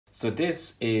So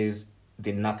this is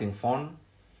the Nothing phone,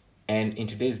 and in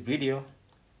today's video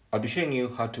I'll be showing you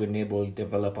how to enable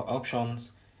developer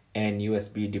options and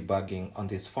USB debugging on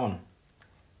this phone.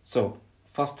 So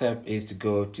first step is to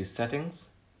go to settings.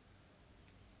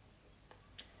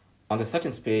 On the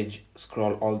settings page,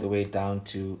 scroll all the way down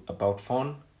to about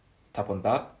phone, tap on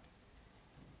that,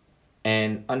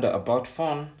 and under about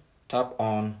phone tap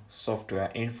on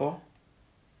software info,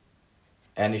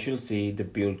 and you should see the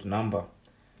build number.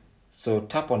 So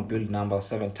tap on build number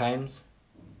 7 times,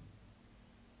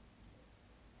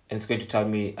 and it's going to tell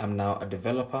me I'm now a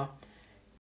developer.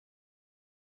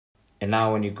 And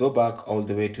now when you go back all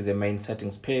the way to the main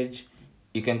settings page,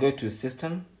 you can go to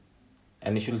system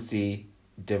and you should see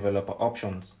developer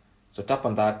options. So tap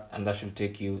on that and that should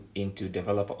take you into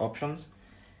developer options.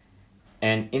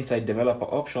 And inside developer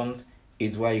options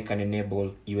is where you can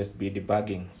enable USB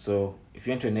debugging. So if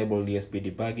you want to enable USB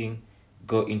debugging,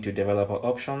 go into developer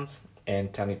options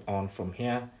and turn it on from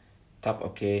here. Tap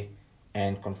OK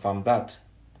and confirm that.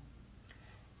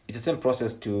 It's the same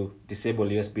process to disable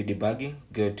USB debugging.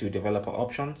 Go to developer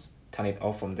options, turn it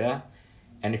off from there.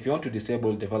 And if you want to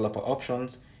disable developer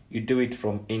options, you do it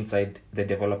from inside the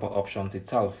developer options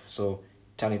itself. So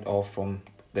turn it off from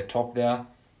the top there.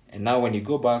 And now when you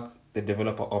go back, the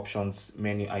developer options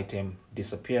menu item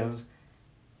disappears.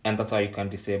 And that's how you can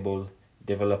disable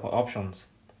developer options.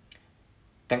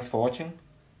 Thanks for watching.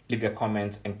 Leave your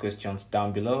comments and questions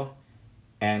down below,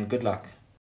 and good luck.